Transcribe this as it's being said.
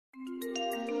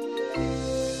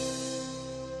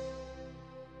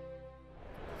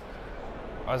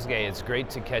Ozge, it's great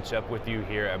to catch up with you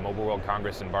here at Mobile World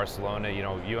Congress in Barcelona. You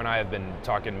know, you and I have been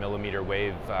talking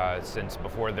mmWave since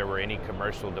before there were any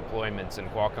commercial deployments, and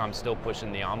Qualcomm's still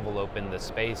pushing the envelope in the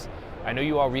space. I know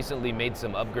you all recently made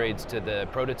some upgrades to the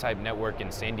prototype network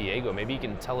in San Diego. Maybe you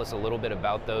can tell us a little bit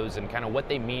about those and kind of what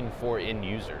they mean for end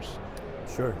users.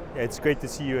 Sure, it's great to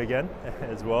see you again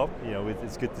as well. You know,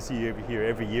 it's good to see you here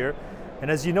every year. And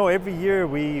as you know, every year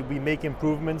we make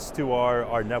improvements to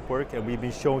our network, and we've been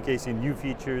showcasing new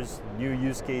features, new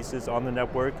use cases on the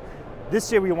network.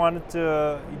 This year we wanted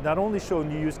to not only show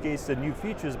new use cases and new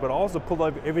features, but also pull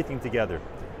everything together.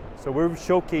 So we're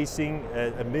showcasing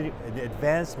an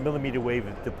advanced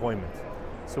mmWave deployment.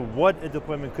 So what a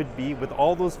deployment could be with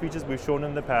all those features we've shown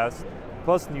in the past,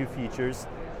 plus new features,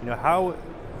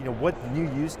 what new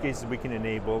use cases we can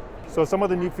enable. So some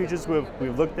of the new features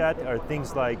we've looked at are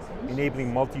things like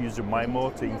enabling multi-user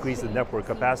MIMO to increase the network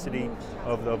capacity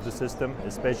of the system,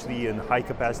 especially in high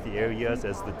capacity areas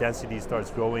as the density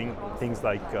starts growing, things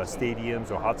like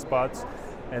stadiums or hotspots.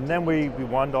 And then we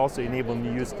want to also enable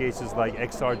new use cases like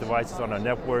XR devices on our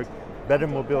network, better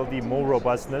mobility, more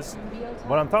robustness.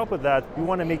 But on top of that, we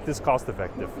want to make this cost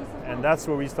effective. And that's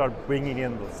where we start bringing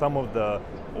in some of the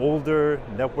older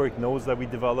network nodes that we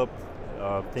developed,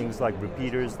 things like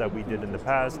repeaters that we did in the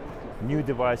past, new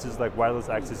devices like wireless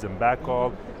access and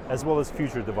backhaul, as well as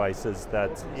future devices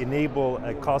that enable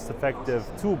a cost-effective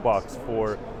toolbox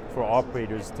for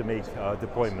operators to make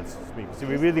deployments. So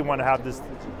we really want to have this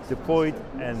deployed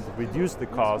and reduce the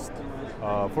cost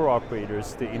for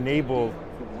operators to enable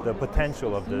the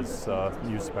potential of this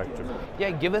new spectrum.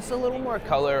 Yeah, give us a little more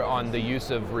color on the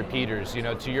use of repeaters. You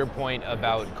know, to your point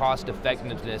about cost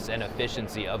effectiveness and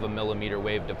efficiency of a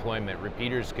mmWave deployment,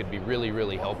 repeaters could be really,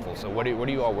 really helpful. So what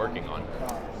are you all working on?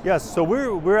 Yes, so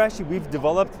we've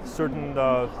developed certain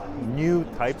new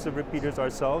types of repeaters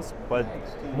ourselves, but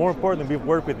more importantly, we've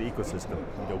worked with the ecosystem.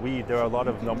 There are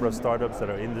a number of startups that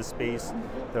are in this space.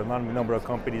 There are a number of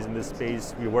companies in this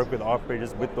space. We work with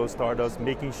operators with those startups,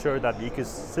 making sure that the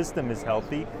ecosystem is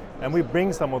healthy, and we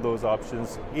bring some of those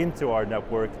options into our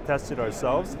network, test it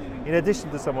ourselves, in addition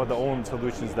to some of the own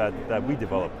solutions that we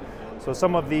develop. So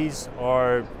some of these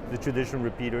are the traditional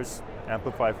repeaters,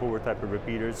 amplified forward type of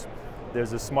repeaters.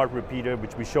 There's a smart repeater,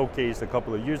 which we showcased a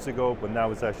couple of years ago, but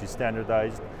now it's actually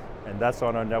standardized, and that's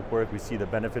on our network. We see the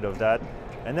benefit of that.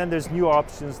 And then there's new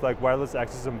options like wireless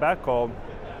access and backhaul,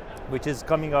 which is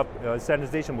coming up.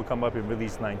 Standardization will come up in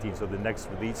release 19, so the next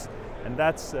release. And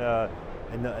that's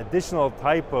an additional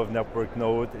type of network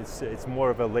node. It's more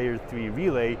of a layer 3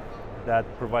 relay that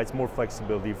provides more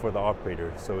flexibility for the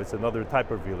operator. So it's another type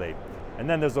of relay. And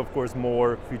then there's, of course,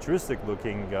 more futuristic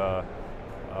looking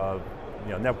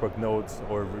network nodes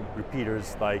or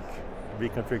repeaters like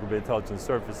reconfigurable intelligent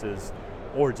surfaces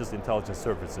or just intelligent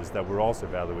surfaces that we're also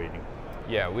evaluating.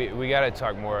 Yeah, we got to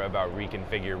talk more about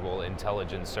reconfigurable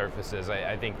intelligent surfaces.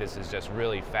 I think this is just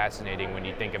really fascinating when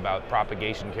you think about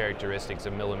propagation characteristics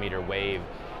of mmWave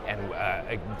and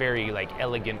a very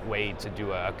elegant way to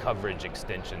do a coverage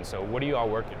extension. So what are you all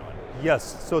working on?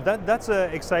 Yes, so that's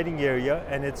an exciting area,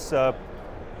 and it's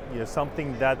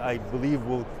something that I believe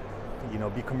will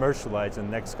be commercialized in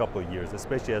the next couple of years,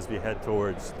 especially as we head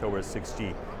towards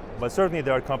 6G. But certainly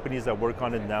there are companies that work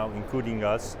on it now, including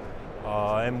us.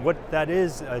 And what that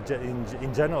is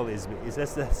in general is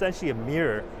essentially a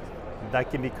mirror that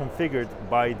can be configured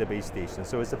by the base station.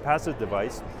 So it's a passive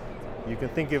device. You can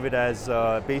think of it as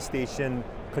a base station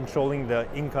controlling the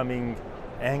incoming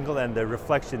angle and the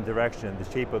reflection direction,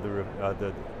 the shape of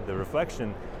the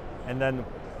reflection, and then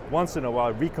once in a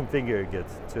while reconfiguring it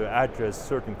to address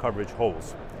certain coverage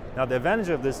holes. Now the advantage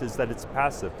of this is that it's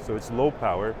passive, so it's low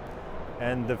power,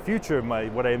 and the future,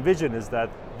 what I envision is that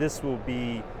this will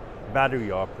be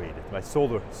battery operated, like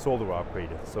solar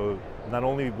operated. So not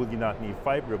only will you not need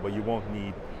fiber, but you won't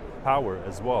need power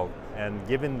as well. And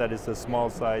given that it's a small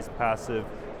size, passive,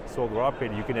 solar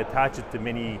operated, you can attach it to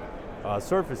many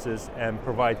surfaces and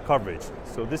provide coverage.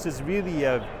 So this is really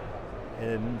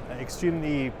an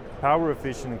extremely power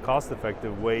efficient and cost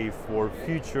effective way for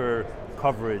future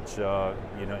coverage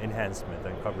enhancement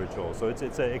and coverage holes. So it's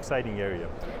an exciting area.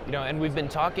 And we've been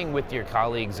talking with your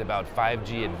colleagues about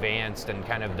 5G Advanced and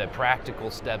kind of the practical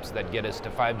steps that get us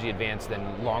to 5G Advanced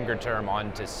and longer term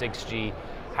on to 6G.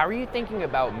 How are you thinking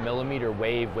about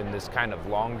mmWave when this kind of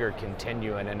longer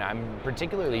continuum? And I'm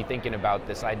particularly thinking about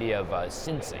this idea of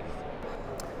sensing.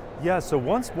 Yeah, so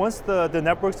once the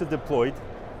networks are deployed,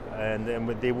 and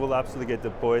they will absolutely get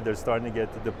deployed, they're starting to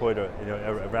get deployed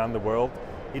around the world,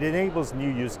 it enables new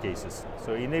use cases.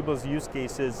 So it enables use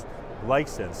cases like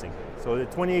sensing. So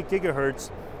at 28 gigahertz,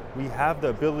 we have the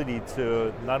ability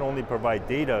to not only provide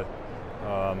data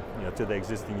to the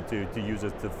existing, to use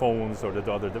it to phones or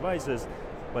to other devices.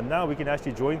 But now we can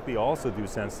actually jointly also do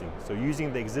sensing. So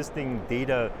using the existing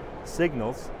data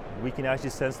signals, we can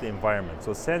actually sense the environment.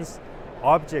 So sense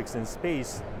objects in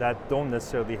space that don't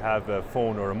necessarily have a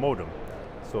phone or a modem.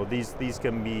 So these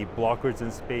can be blockers in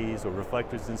space or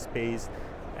reflectors in space.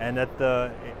 And at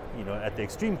the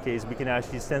extreme case, we can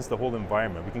actually sense the whole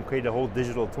environment. We can create a whole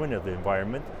digital twin of the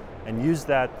environment and use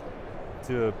that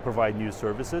to provide new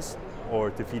services or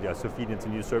to feed into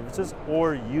new services,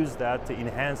 or use that to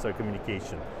enhance our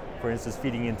communication. For instance,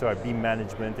 feeding into our beam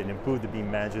management and improve the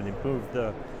beam management, improve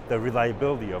the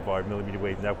reliability of our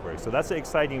mmWave network. So that's the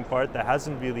exciting part that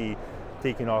hasn't really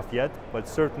taken off yet, but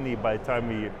certainly by the time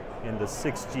we're in the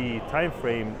 6G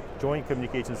timeframe, joint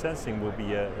communication sensing will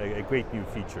be a great new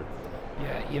feature.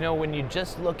 Yeah, when you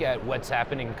just look at what's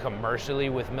happening commercially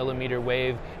with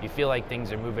mmWave, you feel like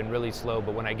things are moving really slow,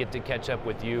 but when I get to catch up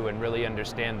with you and really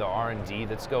understand the R&D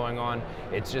that's going on,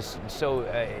 it's just so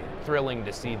thrilling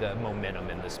to see the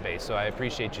momentum in the space. So I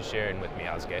appreciate you sharing with me,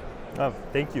 Ozge.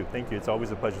 Thank you. It's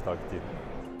always a pleasure talking to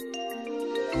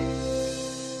you.